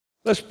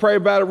Let's pray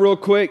about it real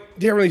quick.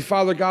 Dear Heavenly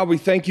Father, God, we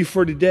thank you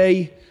for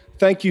today.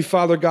 Thank you,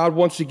 Father God,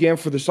 once again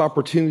for this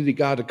opportunity,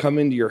 God, to come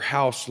into your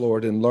house,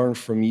 Lord, and learn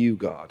from you,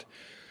 God.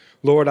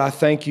 Lord, I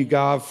thank you,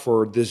 God,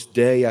 for this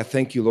day. I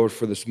thank you, Lord,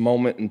 for this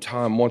moment in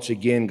time, once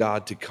again,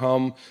 God, to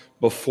come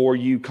before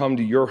you, come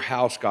to your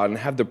house, God, and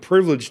have the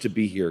privilege to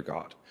be here,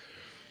 God.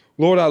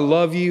 Lord, I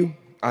love you.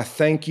 I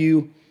thank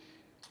you.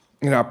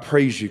 And I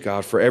praise you,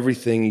 God, for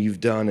everything you've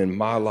done in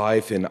my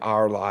life, in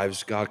our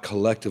lives, God,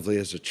 collectively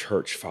as a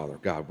church, Father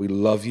God. We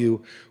love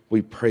you.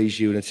 We praise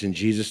you. And it's in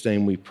Jesus'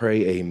 name we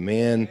pray.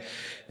 Amen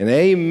and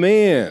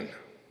amen.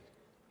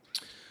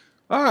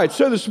 All right,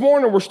 so this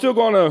morning we're still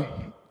going to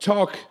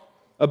talk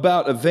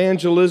about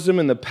evangelism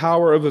and the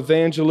power of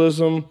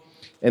evangelism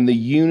and the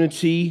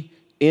unity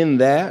in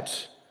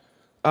that.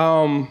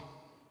 But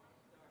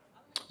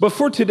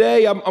for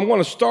today, I'm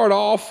going to start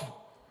off.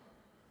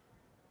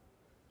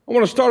 I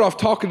want to start off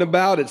talking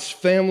about it's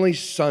Family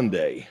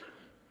Sunday.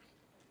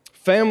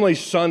 Family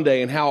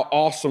Sunday and how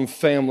awesome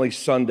Family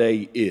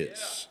Sunday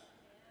is.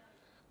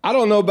 I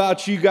don't know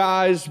about you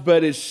guys,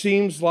 but it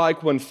seems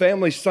like when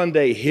Family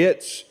Sunday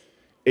hits,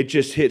 it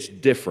just hits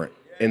different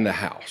in the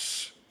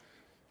house.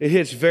 It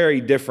hits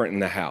very different in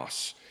the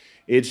house.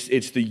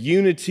 It's the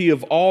unity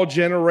of all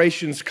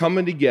generations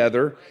coming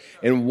together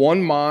in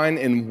one mind,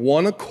 in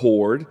one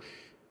accord,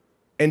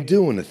 and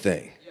doing a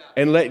thing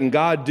and letting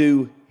God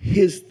do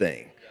his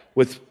thing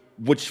with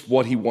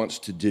what he wants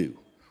to do,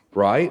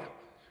 right?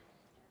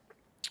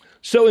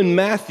 So in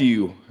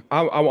Matthew,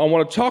 I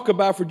want to talk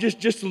about for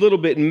just a little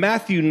bit in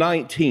Matthew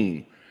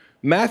 19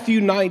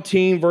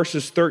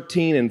 verses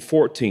 13 and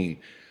 14.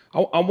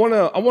 I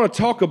want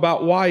to talk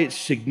about why it's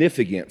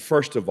significant,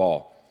 first of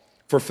all,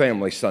 for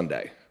Family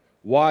Sunday,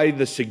 why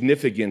the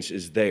significance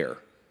is there.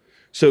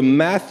 So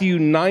Matthew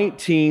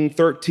 19,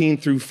 13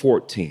 through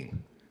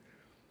 14.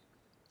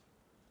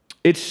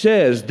 It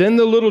says, "Then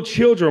the little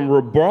children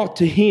were brought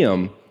to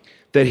him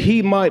that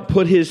he might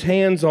put his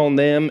hands on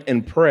them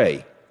and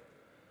pray.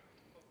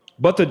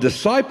 But the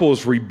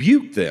disciples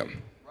rebuked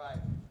them."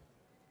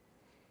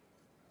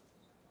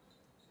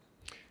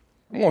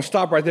 I'm going to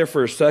stop right there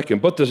for a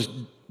second. But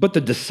the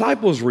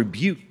disciples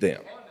rebuked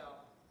them.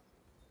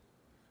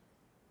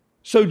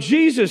 So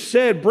Jesus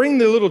said, bring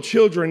the little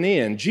children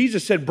in.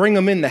 Jesus said, bring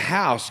them in the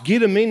house.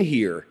 Get them in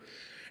here.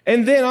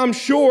 And then I'm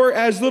sure,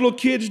 as little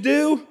kids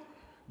do,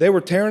 they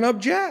were tearing up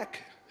Jack,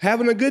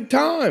 having a good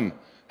time,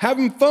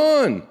 having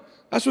fun.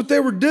 That's what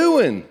they were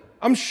doing,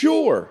 I'm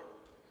sure.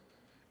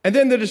 And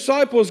then the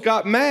disciples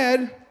got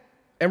mad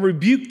and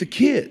rebuked the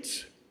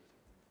kids.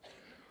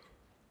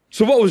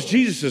 So what was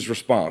Jesus'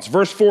 response?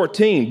 Verse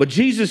 14, "But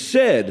Jesus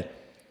said,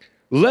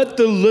 let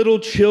the little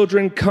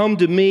children come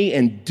to me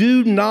and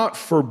do not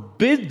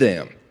forbid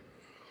them,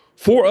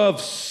 for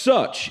of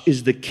such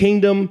is the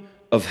kingdom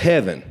of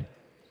heaven."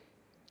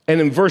 And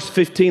in verse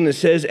 15 it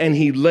says, "And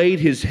he laid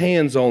his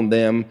hands on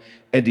them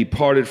and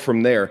departed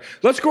from there."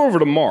 Let's go over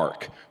to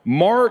Mark.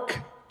 Mark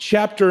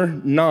chapter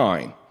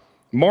 9.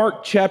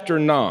 Mark chapter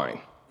 9.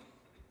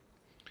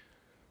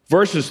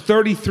 Verses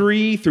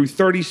 33 through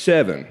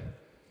 37.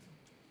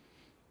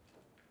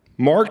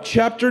 Mark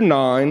chapter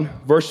 9,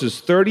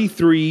 verses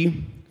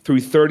 33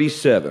 through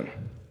 37.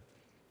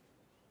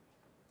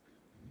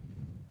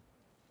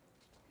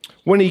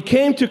 "When he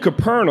came to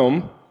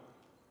Capernaum,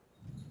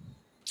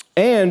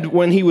 and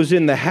when he was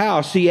in the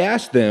house, he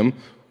asked them,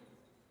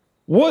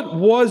 'What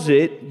was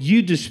it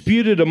you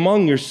disputed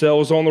among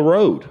yourselves on the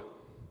road?'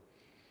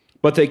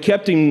 But they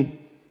kept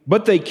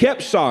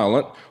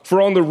silent,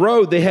 for on the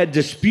road they had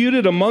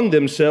disputed among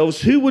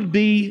themselves who would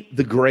be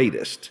the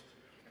greatest.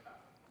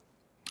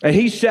 And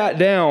he sat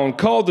down,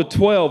 called the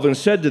 12, and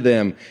said to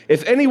them,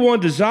 'If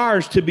anyone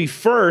desires to be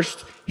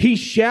first, he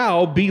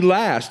shall be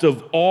last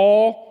of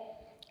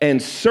all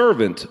and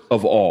servant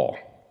of all.'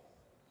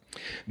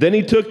 Then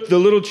he took the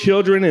little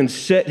children and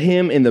set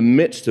him in the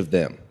midst of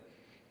them.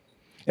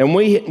 And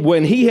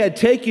when he had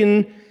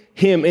taken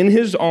him in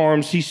his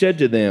arms, he said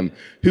to them,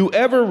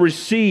 'Whoever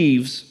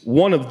receives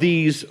one of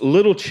these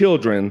little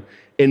children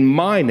in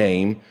my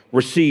name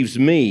receives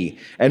me.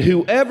 And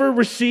whoever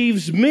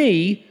receives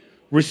me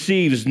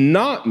receives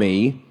not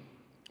me,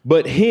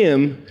 but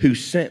him who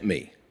sent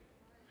me.'"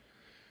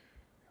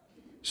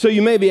 So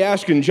you may be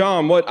asking,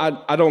 John, what?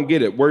 I don't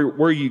get it. Where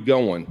are you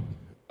going?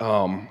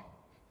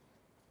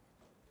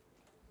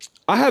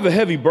 I have a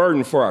heavy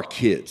burden for our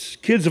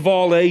kids of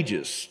all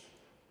ages,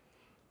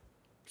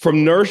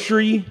 from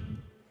nursery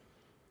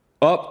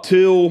up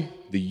till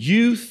the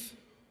youth,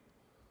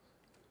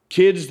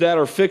 kids that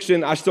are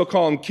I still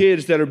call them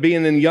kids that are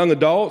being in young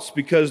adults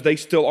because they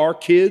still are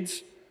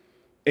kids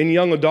and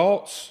young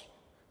adults.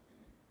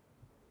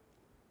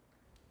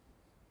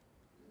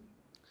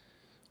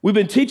 We've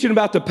been teaching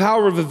about the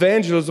power of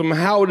evangelism,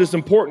 how it is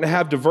important to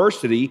have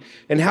diversity,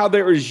 and how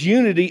there is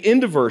unity in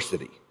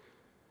diversity.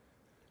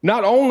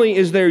 Not only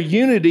is there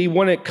unity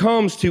when it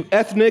comes to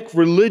ethnic,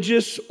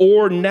 religious,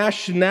 or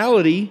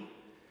nationality,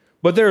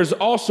 but there is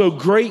also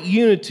great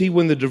unity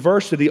when the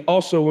diversity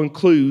also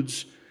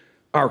includes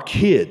our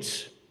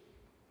kids.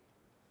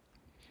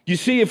 You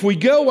see, if we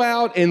go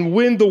out and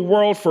win the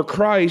world for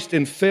Christ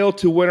and fail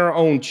to win our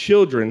own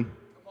children,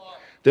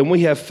 then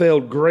we have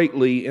failed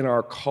greatly in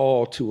our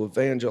call to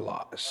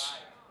evangelize.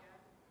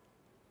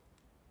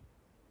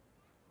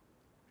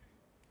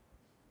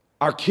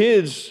 Our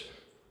kids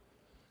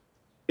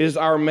is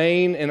our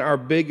main and our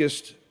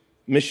biggest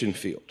mission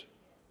field.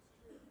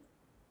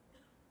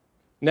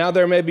 Now,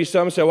 there may be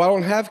some who say, well, I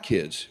don't have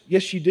kids.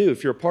 Yes, you do.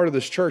 If you're a part of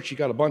this church, you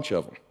got a bunch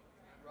of them.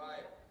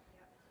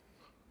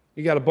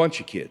 You got a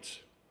bunch of kids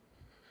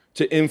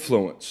to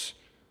influence,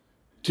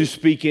 to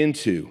speak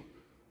into.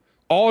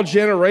 All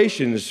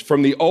generations,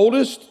 from the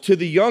oldest to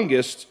the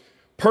youngest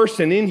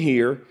person in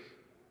here,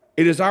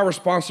 it is our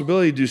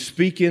responsibility to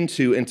speak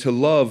into and to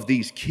love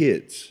these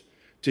kids,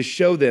 to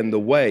show them the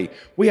way.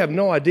 We have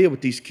no idea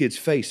what these kids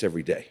face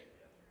every day.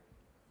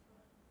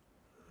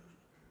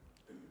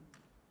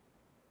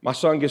 My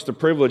son gets the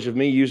privilege of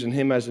me using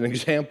him as an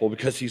example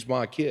because he's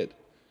my kid.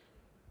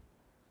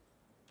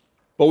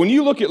 But when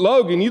you look at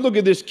Logan, you look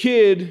at this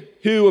kid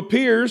who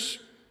appears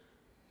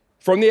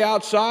from the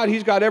outside,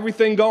 he's got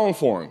everything going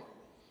for him.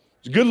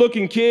 He's a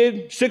good-looking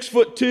kid,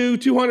 6'2",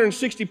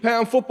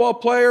 260-pound football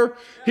player.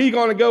 He's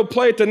going to go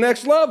play at the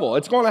next level.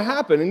 It's going to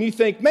happen. And you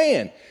think,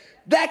 man,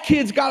 that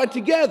kid's got it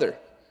together.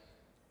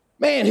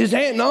 Man, his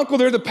aunt and uncle,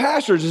 they're the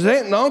pastors. His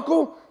aunt and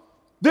uncle,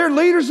 they're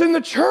leaders in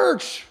the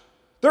church.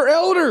 They're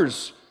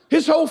elders.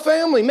 His whole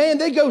family, man,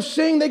 they go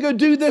sing, they go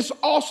do this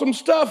awesome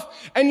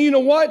stuff. And you know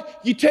what?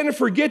 You tend to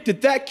forget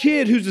that that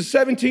kid who's a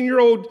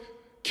 17-year-old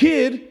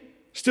kid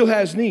still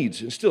has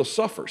needs and still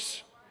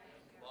suffers.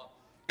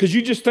 Because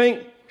you just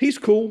think, he's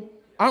cool.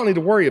 I don't need to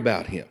worry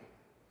about him.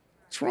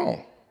 It's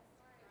wrong.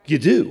 You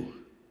do.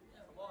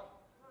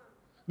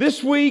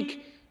 This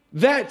week,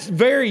 that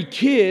very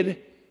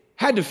kid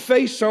had to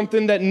face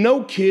something that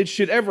no kid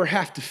should ever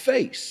have to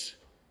face.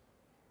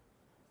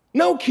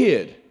 No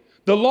kid.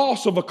 The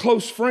loss of a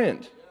close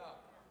friend.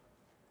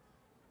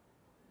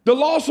 The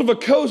loss of a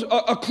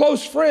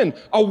close friend,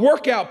 a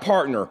workout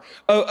partner,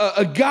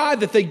 a guy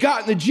that they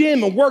got in the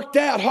gym and worked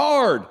out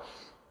hard,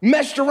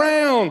 messed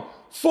around,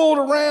 fooled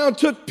around,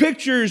 took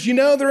pictures,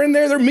 they're in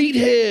there, they're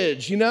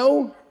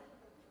meatheads,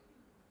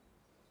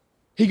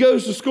 He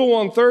goes to school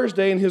on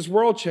Thursday and his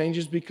world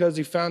changes because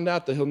he found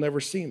out that he'll never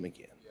see him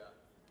again.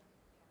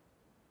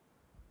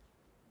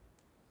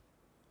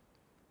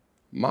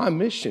 My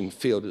mission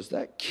field is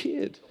that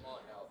kid.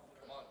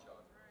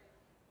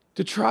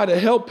 To try to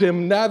help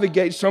him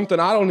navigate something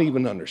I don't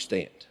even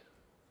understand.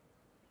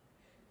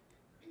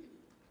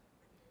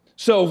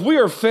 So if we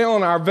are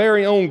failing our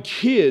very own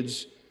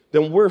kids,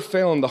 then we're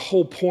failing the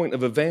whole point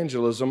of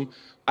evangelism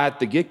at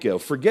the get-go.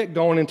 Forget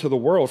going into the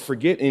world,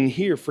 forget in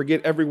here,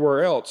 forget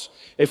everywhere else.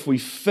 If we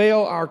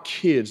fail our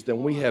kids,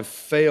 then we have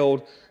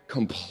failed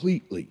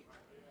completely.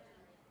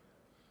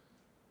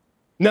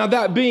 Now,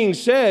 that being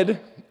said,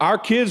 our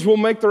kids will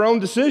make their own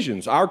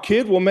decisions. Our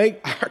kids will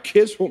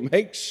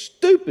make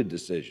stupid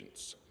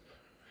decisions.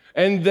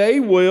 And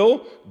they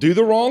will do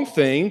the wrong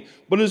thing,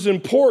 but it's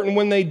important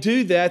when they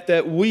do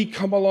that we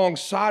come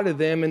alongside of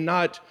them and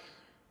not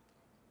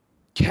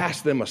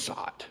cast them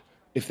aside,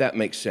 if that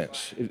makes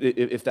sense.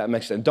 If that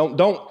makes sense.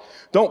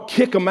 Don't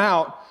kick them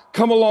out.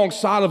 Come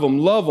alongside of them,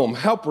 love them,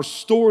 help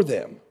restore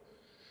them.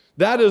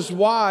 That is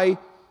why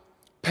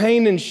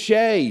Payne and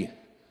Shay,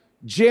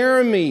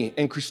 Jeremy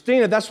and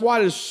Christina, that's why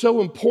it is so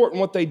important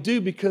what they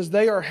do, because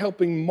they are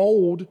helping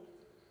mold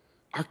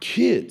our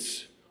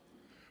kids.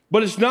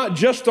 But it's not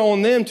just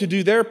on them to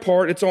do their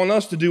part, it's on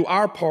us to do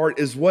our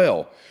part as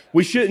well.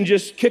 We shouldn't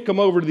just kick them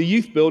over to the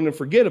youth building and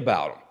forget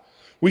about them.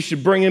 We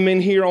should bring them in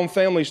here on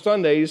Family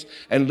Sundays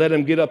and let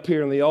them get up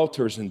here on the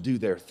altars and do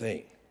their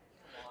thing.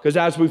 Because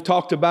as we've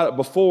talked about it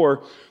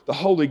before, the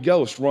Holy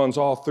Ghost runs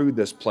all through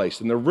this place,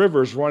 and the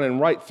river's running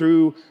right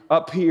through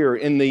up here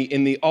in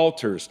the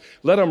altars.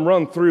 Let them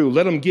run through.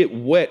 Let them get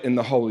wet in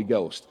the Holy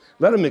Ghost.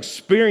 Let them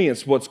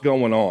experience what's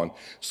going on.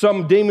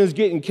 Some demons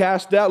getting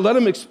cast out. Let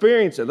them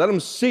experience it. Let them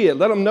see it.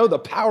 Let them know the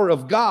power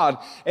of God,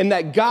 and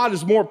that God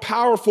is more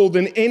powerful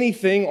than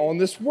anything on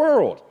this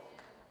world.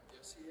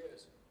 Yes, He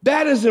is.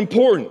 That is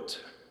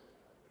important.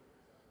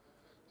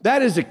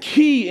 That is a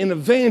key in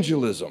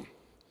evangelism.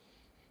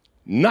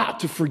 Not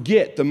to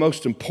forget the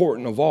most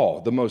important of all,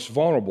 the most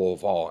vulnerable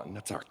of all, and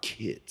that's our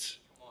kids.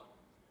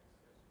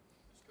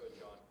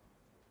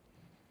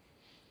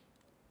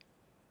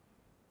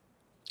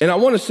 And I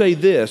want to say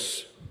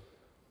this,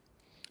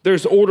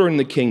 there's order in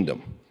the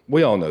kingdom.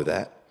 We all know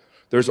that.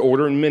 There's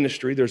order in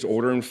ministry, there's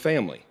order in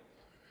family.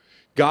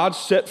 God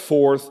set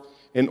forth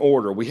an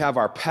order. We have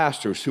our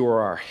pastors who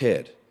are our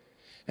head,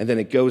 and then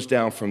it goes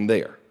down from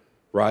there,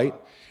 right?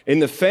 In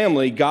the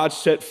family, God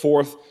set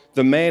forth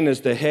the man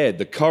as the head,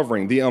 the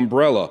covering, the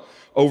umbrella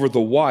over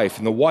the wife,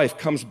 and the wife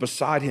comes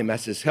beside him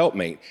as his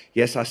helpmate.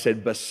 Yes, I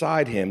said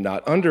beside him,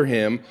 not under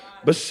him,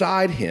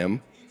 beside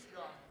him,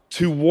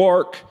 to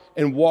work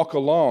and walk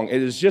along.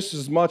 It is just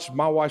as much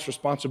my wife's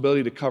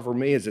responsibility to cover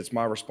me as it's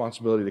my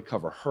responsibility to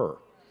cover her.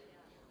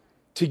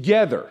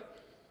 Together.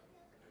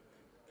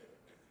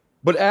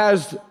 But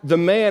as the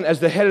man,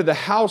 as the head of the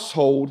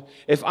household,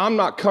 if I'm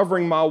not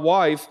covering my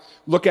wife,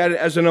 look at it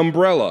as an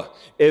umbrella.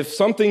 If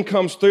something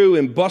comes through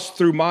and busts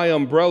through my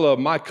umbrella,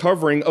 my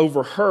covering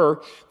over her,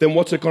 then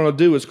what's it going to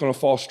do? It's going to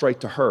fall straight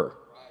to her.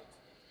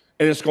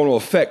 And it's going to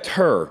affect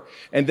her.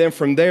 And then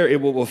from there, it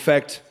will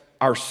affect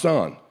our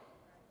son.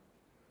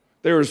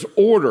 There is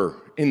order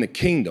in the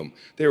kingdom.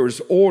 There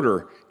is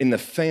order in the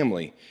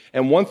family.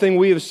 And one thing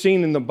we have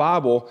seen in the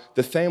Bible,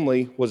 the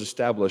family was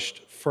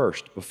established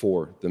first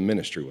before the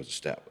ministry was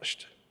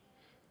established.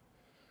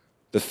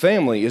 The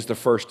family is the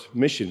first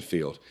mission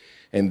field,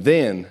 and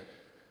then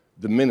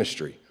the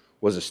ministry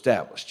was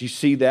established. You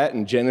see that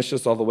in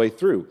Genesis all the way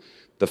through.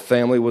 The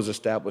family was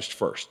established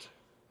first.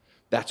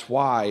 That's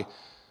why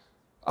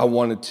I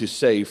wanted to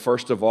say,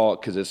 first of all,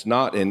 because it's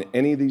not in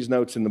any of these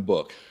notes in the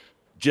book,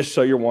 just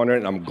so you're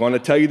wondering, I'm going to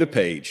tell you the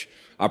page.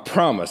 I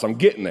promise, I'm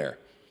getting there.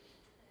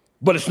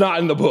 But it's not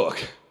in the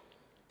book.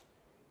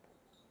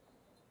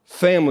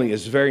 Family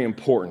is very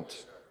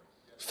important.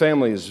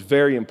 Family is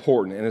very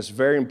important, and it's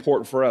very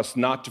important for us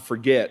not to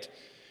forget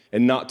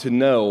and not to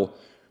know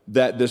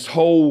that this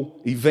whole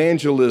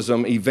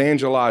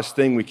evangelized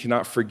thing, we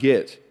cannot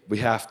forget. We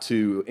have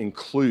to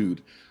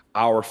include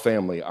our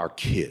family, our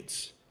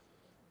kids.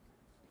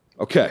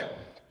 Okay,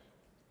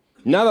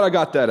 now that I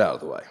got that out of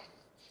the way,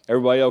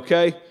 everybody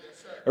okay?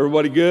 Yes,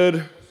 everybody good?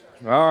 Yes,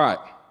 all right.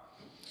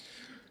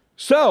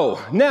 So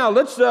now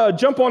let's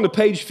jump on to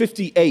page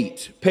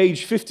 58.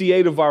 Page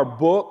 58 of our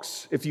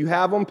books, if you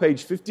have them,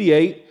 page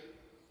 58.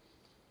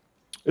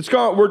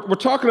 We're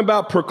talking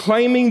about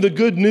proclaiming the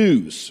good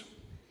news.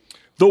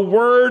 The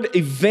word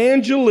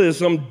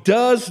evangelism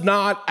does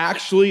not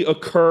actually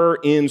occur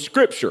in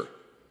Scripture.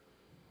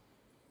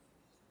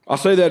 I'll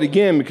say that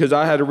again because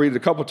I had to read it a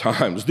couple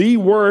times. The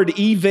word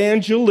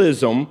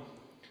evangelism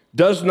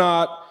does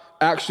not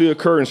actually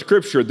occur in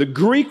Scripture. The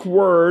Greek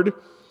word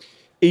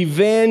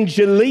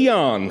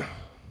evangelion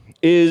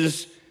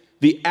is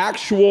the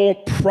actual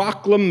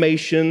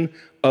proclamation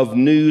of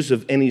news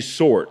of any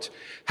sort.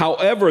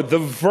 However, the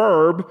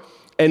verb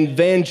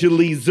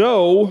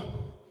evangelizo,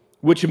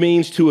 which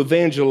means to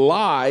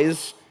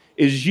evangelize,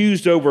 is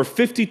used over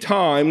 50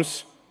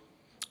 times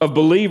of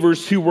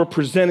believers who were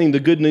presenting the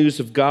good news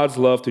of God's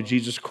love through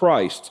Jesus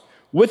Christ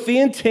with the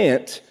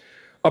intent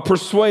of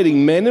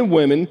persuading men and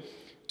women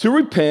to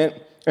repent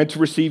and to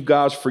receive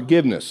God's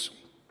forgiveness.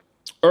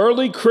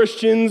 Early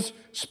Christians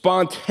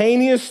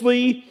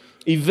spontaneously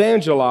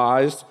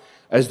evangelized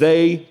as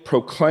they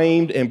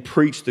proclaimed and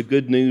preached the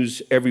good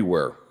news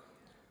everywhere.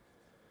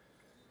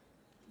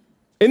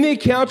 In the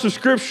accounts of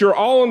Scripture,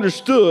 all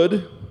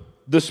understood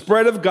the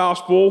spread of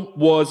gospel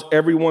was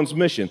everyone's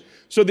mission.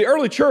 So the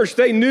early church,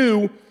 they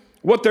knew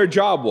what their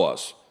job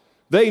was.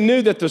 They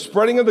knew that the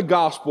spreading of the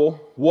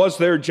gospel was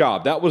their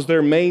job. That was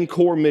their main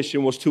core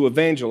mission, was to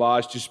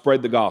evangelize, to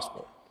spread the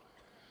gospel.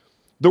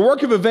 The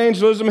work of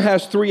evangelism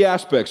has three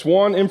aspects.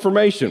 One,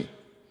 information.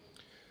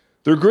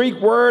 The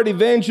Greek word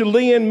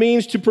evangelion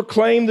means to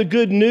proclaim the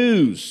good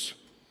news.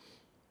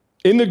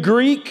 In the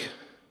Greek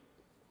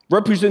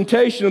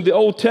representation of the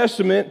Old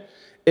Testament,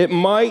 it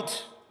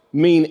might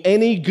mean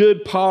any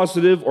good,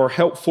 positive, or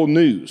helpful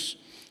news.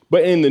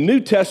 But in the New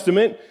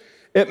Testament,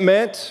 it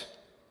meant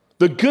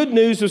the good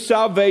news of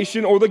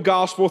salvation or the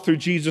gospel through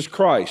Jesus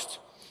Christ.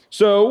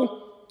 So,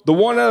 the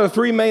one out of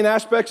three main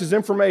aspects is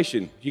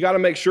information. You got to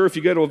make sure if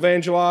you go to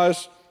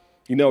evangelize,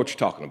 you know what you're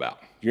talking about,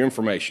 your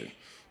information,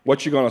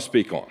 what you're going to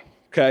speak on,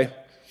 okay?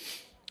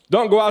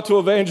 Don't go out to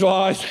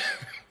evangelize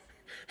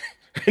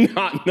and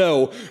not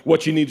know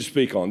what you need to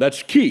speak on.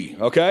 That's key,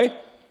 okay?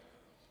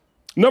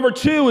 Number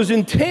two is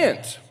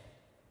intent.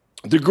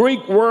 The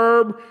Greek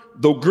verb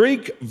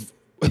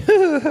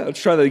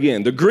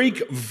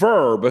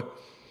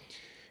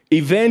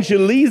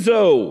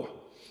evangelizo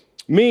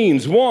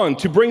means, one,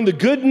 to bring the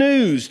good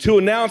news, to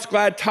announce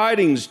glad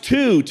tidings.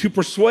 Two, to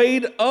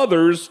persuade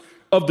others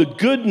of the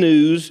good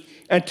news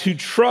and to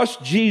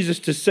trust Jesus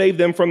to save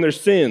them from their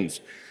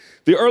sins.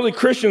 The early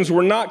Christians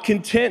were not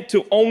content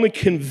to only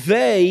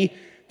convey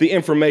the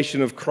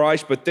information of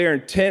Christ, but their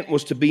intent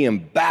was to be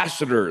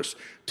ambassadors,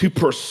 to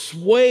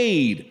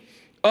persuade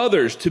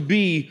others to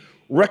be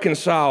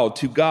reconciled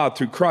to God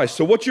through Christ.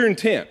 So what's your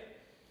intent?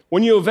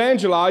 When you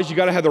evangelize, you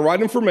got to have the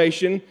right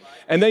information,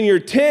 and then your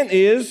intent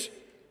is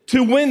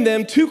to win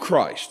them to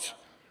Christ.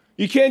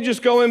 You can't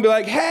just go in and be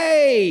like,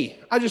 hey,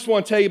 I just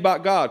want to tell you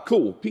about God.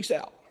 Cool, peace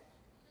out.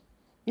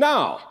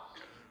 No,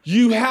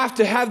 you have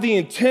to have the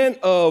intent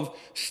of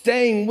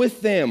staying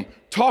with them,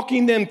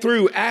 talking them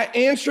through,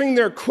 answering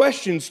their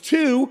questions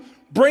to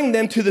bring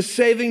them to the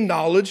saving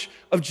knowledge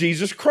of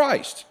Jesus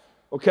Christ,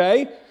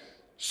 okay?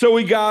 So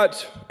we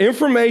got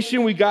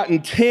information, we got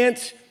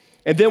intent,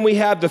 and then we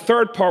have the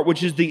third part,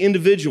 which is the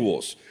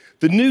individuals.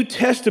 The New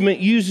Testament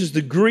uses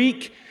the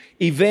Greek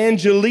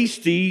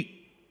evangelisti,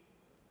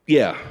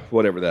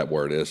 whatever that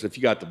word is. If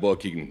you got the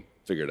book, you can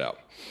figure it out.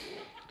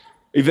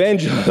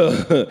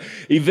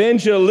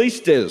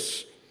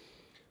 Evangelistes,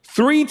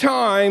 3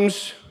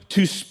 times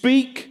to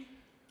speak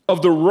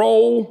of the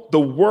role, the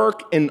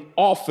work, and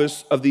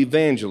office of the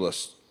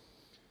evangelist.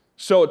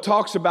 So it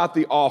talks about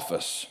the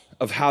office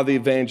of how the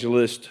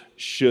evangelist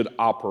should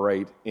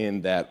operate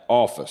in that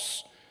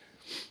office.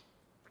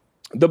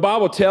 The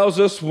Bible tells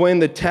us when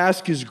the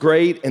task is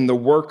great and the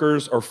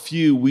workers are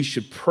few, we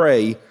should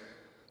pray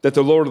that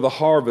the Lord of the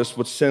harvest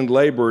would send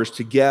laborers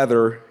to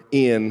gather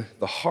in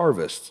the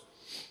harvest.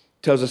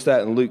 It tells us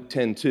that in Luke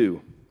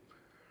 10:2.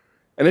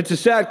 And it's a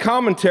sad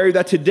commentary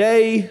that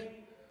today,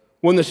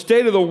 when the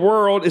state of the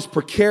world is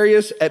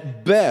precarious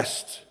at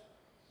best,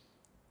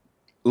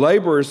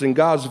 laborers in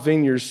God's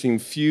vineyard seem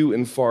few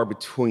and far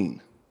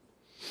between.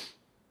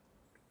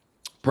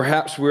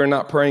 Perhaps we are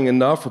not praying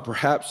enough, or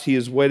perhaps He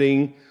is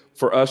waiting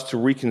for us to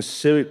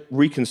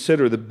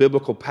reconsider the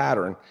biblical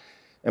pattern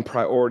and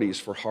priorities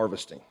for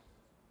harvesting.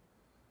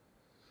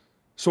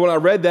 So when I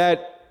read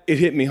that, it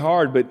hit me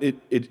hard, but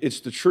it's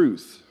the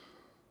truth.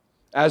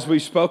 As we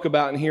spoke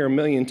about in here a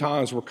million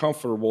times, we're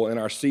comfortable in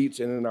our seats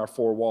and in our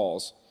four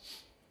walls,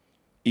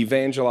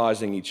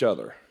 evangelizing each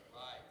other.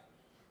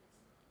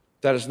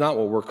 That is not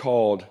what we're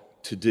called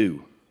to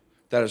do.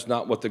 That is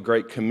not what the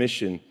Great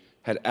Commission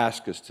had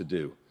asked us to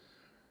do.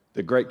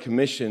 The Great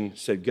Commission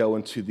said, go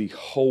into the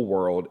whole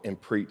world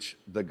and preach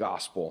the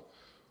gospel,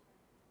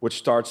 which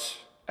starts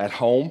at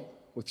home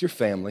with your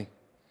family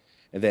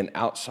and then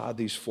outside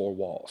these four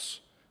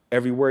walls.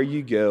 Everywhere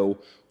you go,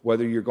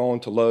 whether you're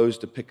going to Lowe's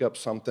to pick up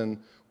something,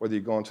 whether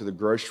you're going to the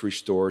grocery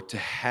store, to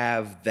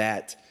have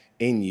that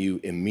in you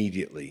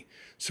immediately.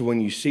 So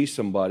when you see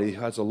somebody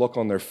who has a look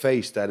on their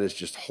face that is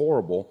just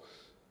horrible,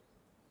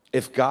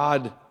 if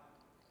God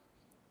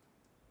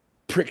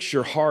pricks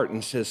your heart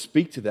and says,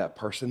 speak to that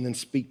person, then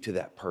speak to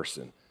that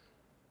person.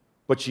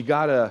 But you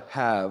gotta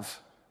have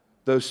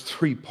those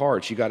three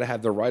parts. You gotta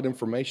have the right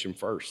information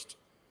first.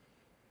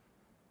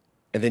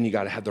 And then you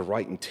gotta have the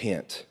right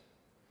intent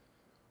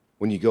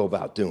when you go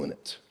about doing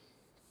it.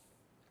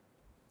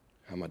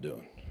 How am I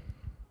doing?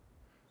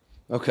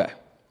 Okay.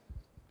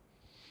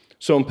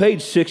 So on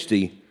page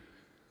 60,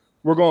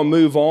 we're gonna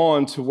move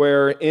on to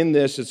where in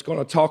this it's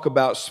gonna talk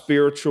about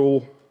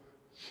spiritual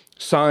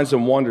signs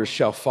and wonders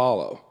shall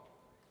follow.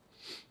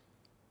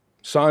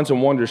 Signs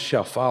and wonders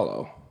shall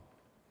follow.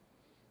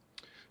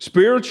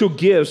 Spiritual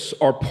gifts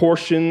are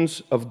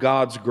portions of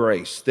God's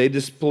grace. They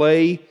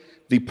display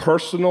the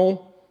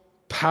personal,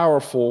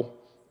 powerful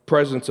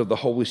presence of the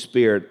Holy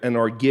Spirit and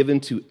are given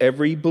to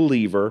every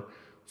believer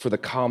for the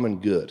common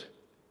good.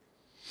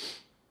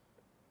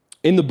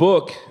 In the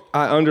book,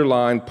 I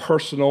underline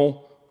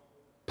personal,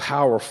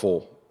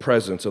 powerful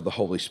presence of the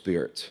Holy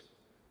Spirit.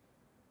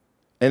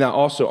 And I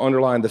also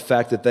underline the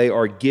fact that they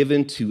are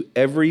given to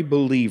every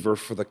believer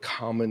for the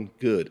common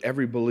good.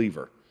 Every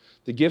believer.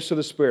 The gifts of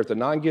the Spirit, the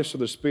 9 gifts of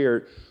the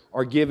Spirit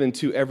are given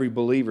to every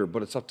believer,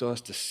 but it's up to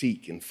us to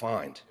seek and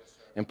find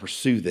and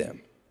pursue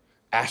them.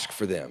 Ask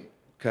for them,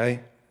 okay?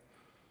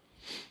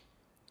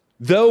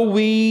 Though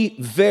we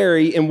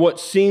vary in what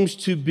seems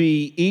to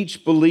be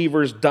each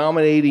believer's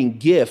dominating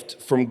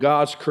gift from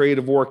God's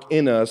creative work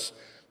in us,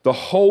 the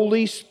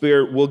Holy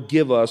Spirit will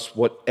give us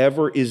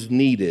whatever is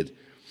needed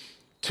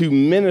to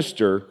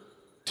minister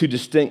to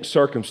distinct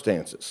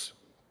circumstances.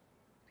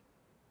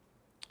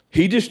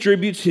 He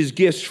distributes his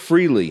gifts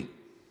freely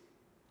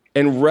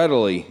and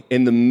readily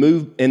in the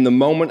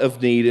moment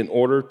of need in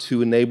order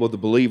to enable the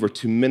believer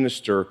to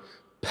minister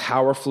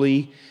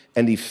powerfully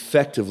and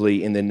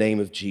effectively in the name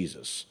of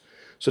Jesus.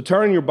 So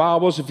turn in your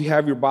Bibles, if you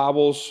have your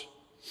Bibles,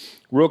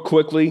 real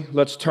quickly,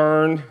 let's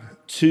turn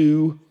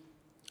to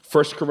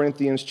 1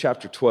 Corinthians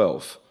chapter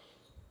 12.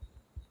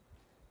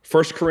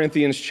 1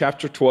 Corinthians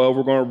chapter 12,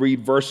 we're going to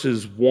read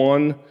verses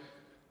 1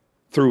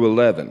 through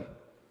 11.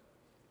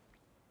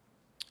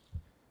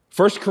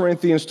 1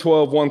 Corinthians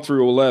 12, 1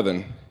 through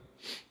 11.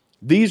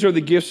 These are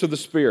the gifts of the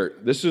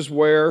Spirit. This is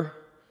where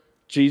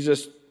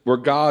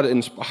God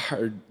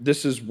inspired,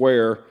 this is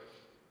where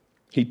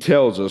he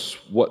tells us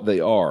what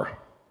they are.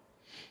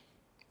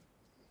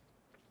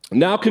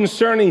 Now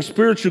concerning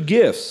spiritual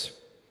gifts,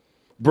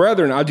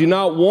 brethren, I do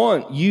not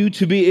want you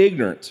to be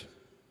ignorant.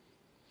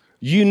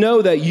 You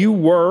know that you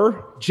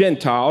were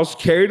Gentiles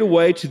carried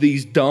away to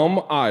these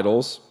dumb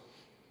idols.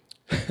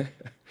 Can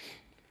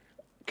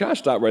I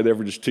stop right there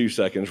for just 2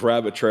 seconds?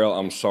 Rabbit trail,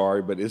 I'm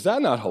sorry, but is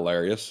that not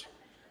hilarious?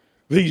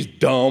 These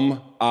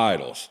dumb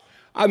idols.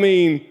 I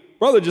mean,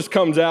 brother just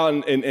comes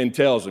out and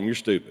tells them, you're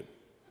stupid.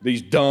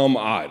 These dumb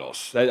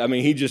idols. I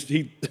mean, it's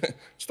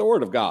the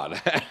word of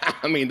God.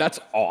 I mean, that's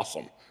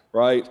awesome,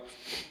 right?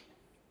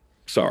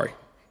 Sorry,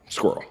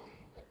 squirrel.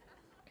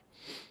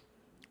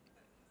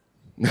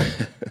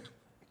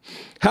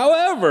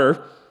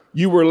 However,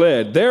 you were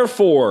led.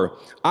 Therefore,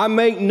 I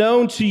make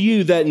known to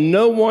you that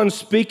no one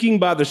speaking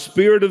by the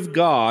Spirit of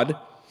God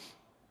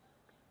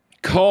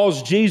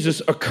calls Jesus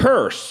a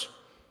curse,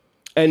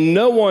 and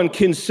no one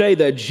can say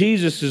that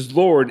Jesus is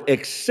Lord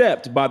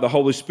except by the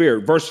Holy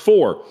Spirit. Verse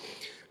 4,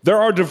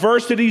 there are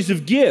diversities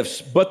of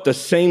gifts, but the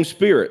same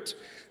Spirit.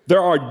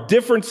 There are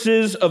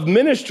differences of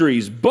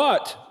ministries,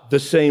 but the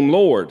same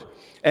Lord.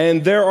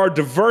 And there are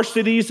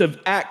diversities of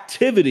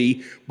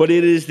activity, but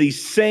it is the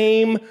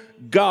same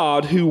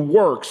God who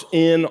works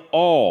in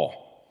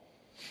all.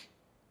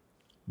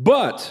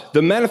 But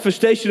the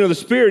manifestation of the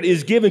Spirit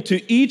is given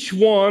to each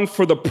one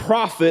for the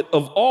profit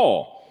of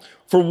all.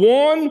 For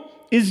one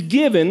is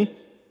given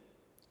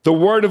the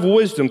word of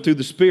wisdom through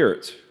the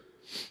Spirit.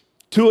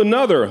 To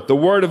another, the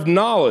word of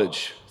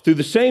knowledge through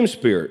the same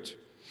Spirit.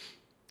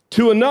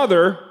 To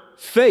another,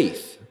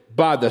 faith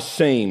by the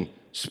same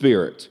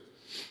Spirit.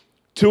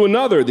 To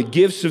another, the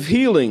gifts of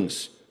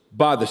healings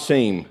by the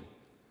same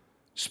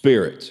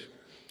Spirit.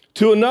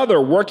 To another,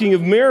 working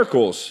of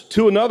miracles.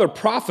 To another,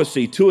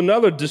 prophecy. To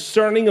another,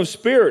 discerning of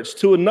spirits.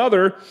 To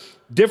another,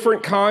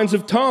 different kinds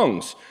of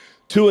tongues.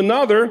 To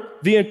another,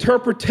 the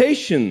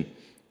interpretation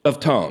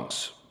of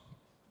tongues.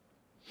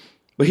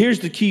 But here's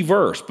the key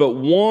verse. But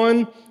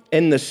one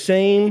and the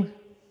same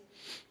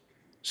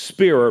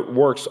Spirit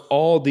works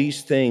all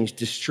these things,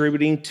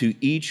 distributing to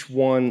each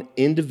one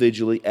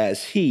individually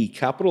as He,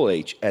 capital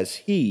H, as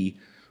He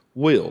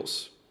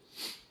wills.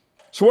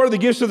 So what are the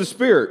gifts of the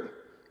Spirit?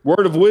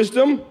 Word of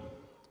wisdom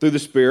through the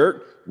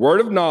Spirit,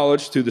 word of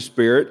knowledge through the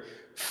Spirit,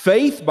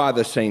 faith by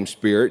the same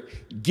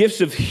Spirit,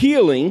 gifts of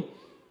healing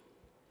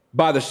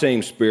by the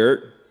same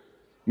Spirit,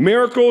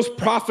 miracles,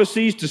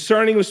 prophecies,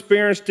 discerning of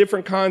spirits,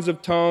 different kinds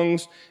of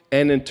tongues,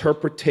 and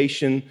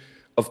interpretation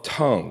of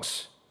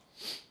tongues.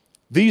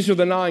 These are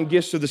the 9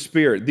 gifts of the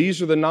Spirit.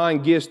 These are the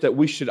 9 gifts that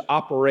we should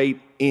operate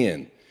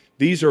in.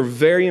 These are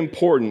very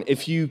important.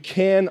 If you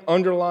can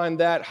underline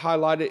that,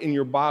 highlight it in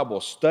your Bible,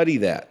 study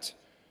that.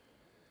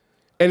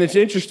 And it's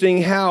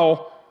interesting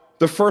how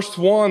the first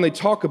one they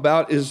talk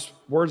about is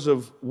words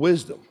of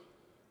wisdom.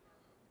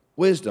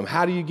 Wisdom.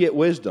 How do you get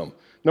wisdom?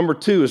 Number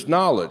 2 is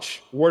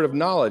knowledge. Word of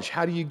knowledge.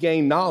 How do you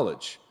gain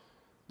knowledge?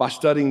 By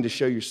studying to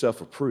show yourself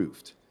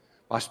approved.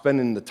 By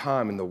spending the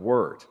time in the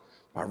Word.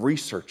 By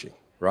researching,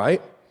 right?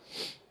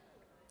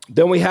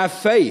 Then we have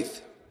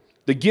faith.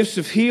 The gifts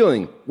of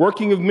healing,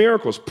 working of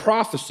miracles,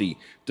 prophecy,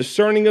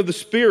 discerning of the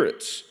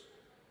spirits,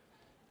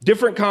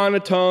 different kind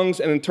of tongues,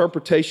 and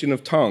interpretation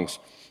of tongues.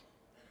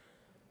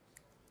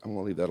 I'm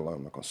going to leave that alone.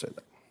 I'm not going to say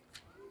that.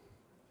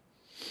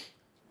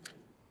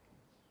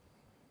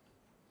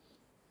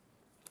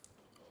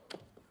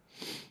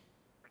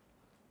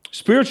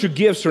 Spiritual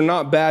gifts are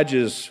not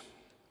badges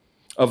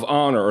of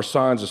honor or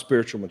signs of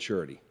spiritual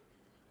maturity.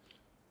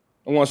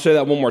 I want to say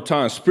that one more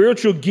time.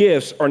 Spiritual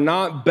gifts are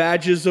not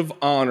badges of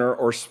honor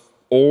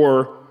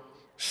or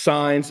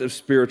signs of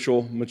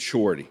spiritual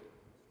maturity.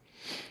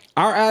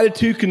 Our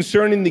attitude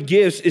concerning the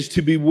gifts is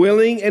to be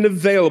willing and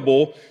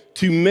available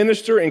to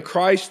minister in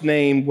Christ's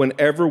name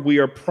whenever we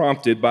are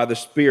prompted by the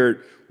Spirit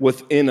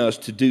within us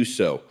to do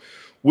so.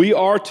 We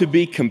are to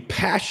be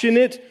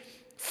compassionate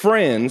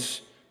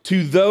friends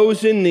to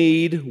those in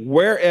need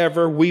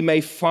wherever we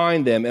may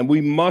find them, and we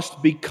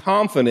must be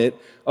confident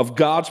of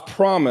God's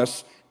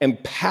promise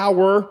and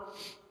power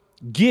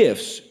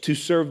gifts to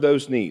serve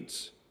those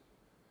needs.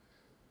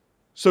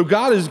 So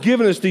God has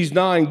given us these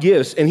 9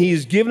 gifts, and He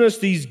has given us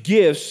these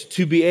gifts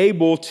to be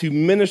able to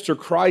minister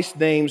Christ's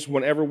names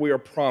whenever we are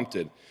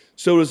prompted.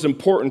 So it is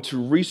important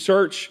to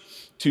research,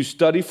 to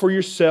study for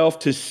yourself,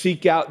 to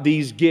seek out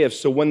these gifts.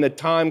 So when the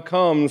time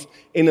comes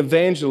in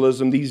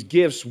evangelism, these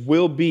gifts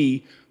will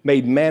be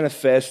made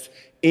manifest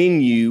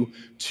in you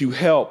to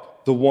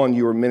help the one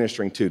you are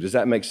ministering to. Does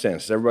that make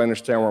sense? Does everybody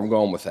understand where I'm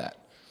going with that?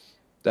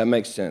 That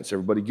makes sense.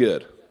 Everybody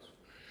good?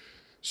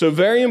 So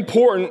very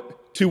important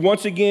to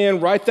once again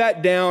write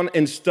that down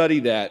and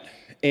study that.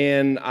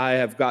 And I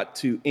have got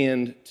to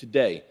end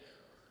today.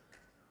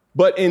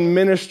 But in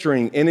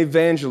ministering, in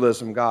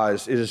evangelism,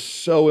 guys, it is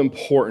so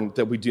important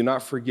that we do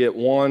not forget,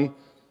 one,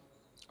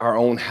 our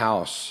own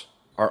house,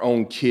 our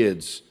own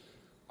kids,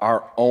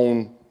 our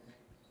own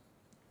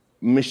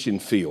mission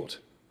field.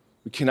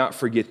 We cannot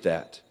forget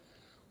that.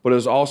 But it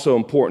is also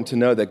important to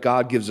know that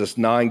God gives us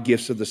 9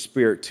 gifts of the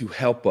Spirit to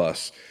help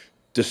us,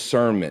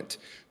 discernment,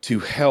 to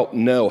help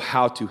know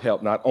how to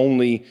help not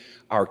only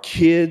our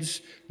kids,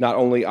 not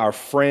only our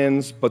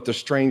friends, but the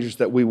strangers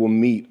that we will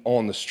meet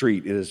on the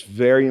street. It is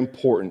very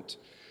important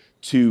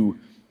to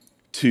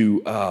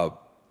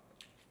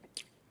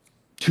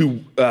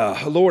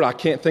Lord, I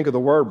can't think of the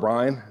word,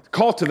 Brian.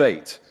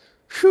 Cultivate.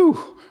 Whew,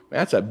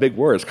 man, that's a big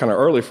word. It's kind of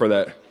early for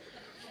that.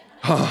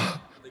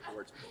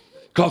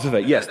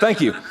 Cultivate, yes,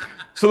 thank you.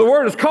 So the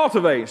word is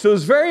cultivate. So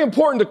it's very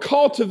important to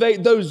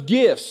cultivate those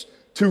gifts,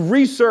 to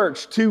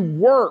research, to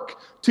work,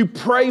 to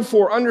pray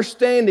for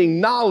understanding,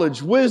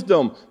 knowledge,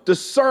 wisdom,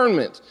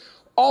 discernment.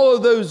 All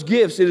of those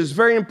gifts, it is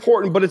very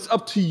important, but it's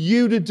up to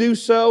you to do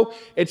so.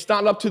 It's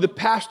not up to the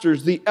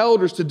pastors, the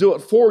elders to do it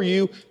for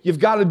you. You've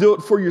got to do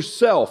it for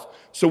yourself.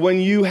 So when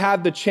you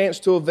have the chance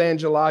to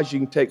evangelize, you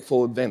can take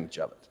full advantage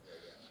of it.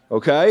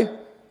 Okay?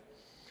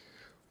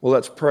 Well,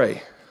 let's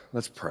pray.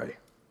 Let's pray.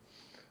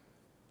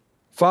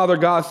 Father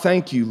God,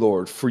 thank you,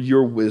 Lord, for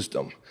your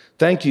wisdom.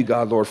 Thank you,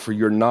 God, Lord, for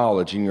your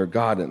knowledge and your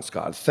guidance,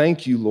 God.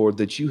 Thank you, Lord,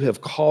 that you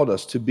have called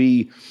us to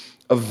be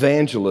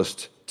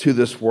evangelists to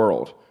this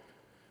world.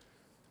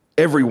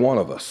 Every one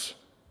of us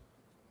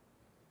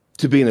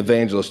to be an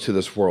evangelist to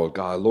this world,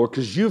 God, Lord,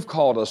 because you've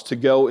called us to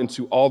go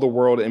into all the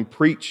world and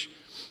preach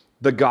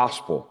the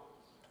gospel.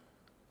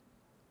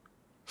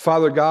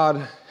 Father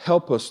God,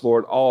 help us,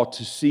 Lord, all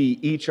to see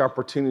each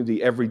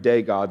opportunity every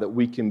day, God, that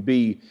we can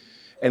be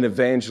an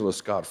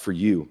evangelist, God, for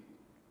you.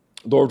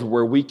 Lord,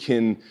 where we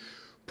can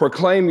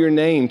proclaim your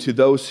name to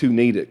those who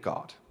need it,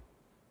 God.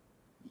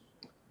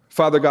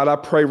 Father God, I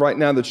pray right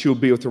now that you'll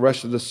be with the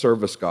rest of the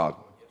service, God.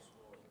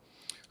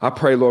 I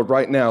pray, Lord,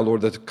 right now, Lord,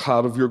 that the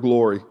cloud of your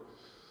glory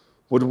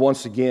would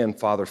once again,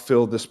 Father,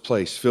 fill this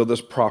place, fill this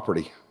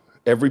property,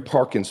 every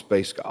parking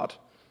space, God.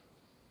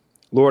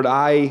 Lord,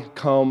 I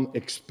come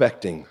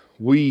expecting,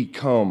 we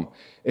come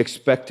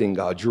expecting,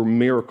 God, your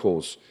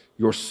miracles,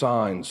 your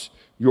signs,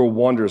 your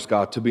wonders,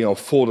 God, to be on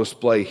full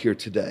display here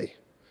today.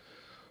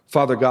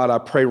 Father God, I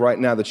pray right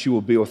now that you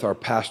will be with our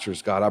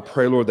pastors, God. I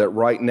pray, Lord, that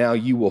right now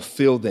you will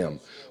fill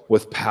them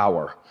with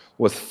power,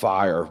 with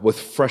fire, with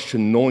fresh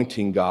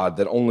anointing, God,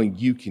 that only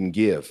you can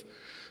give.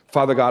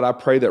 Father God, I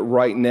pray that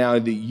right now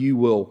that you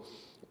will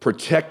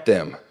protect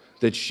them,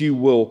 that you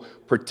will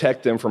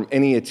protect them from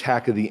any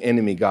attack of the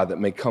enemy, God, that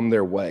may come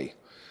their way.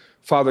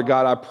 Father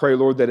God, I pray,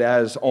 Lord, that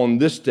as on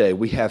this day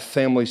we have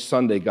Family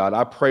Sunday, God,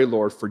 I pray,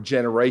 Lord, for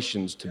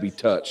generations to be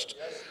touched.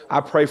 I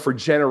pray for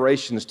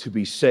generations to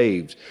be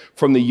saved,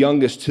 from the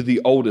youngest to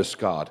the oldest,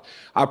 God.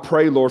 I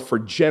pray, Lord, for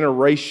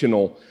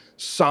generational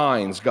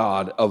signs,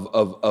 God,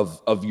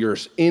 of your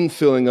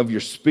infilling of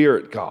your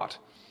spirit, God.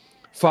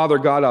 Father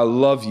God, I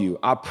love you.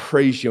 I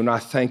praise you, and I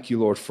thank you,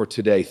 Lord, for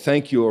today.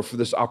 Thank you, Lord, for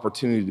this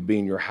opportunity to be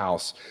in your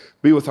house.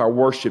 Be with our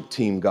worship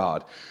team,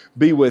 God.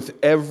 Be with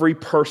every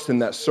person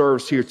that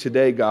serves here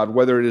today, God,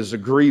 whether it is a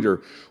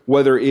greeter,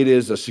 whether it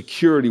is a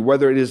security,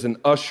 whether it is an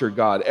usher,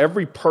 God.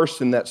 Every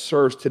person that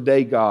serves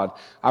today, God,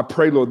 I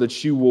pray, Lord,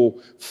 that you will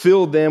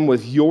fill them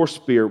with your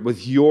spirit,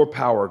 with your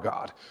power,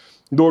 God.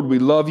 Lord, we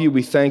love you,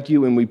 we thank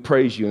you, and we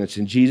praise you. And it's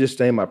in Jesus'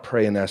 name I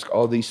pray and ask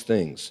all these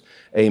things.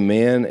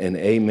 Amen and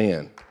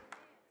amen.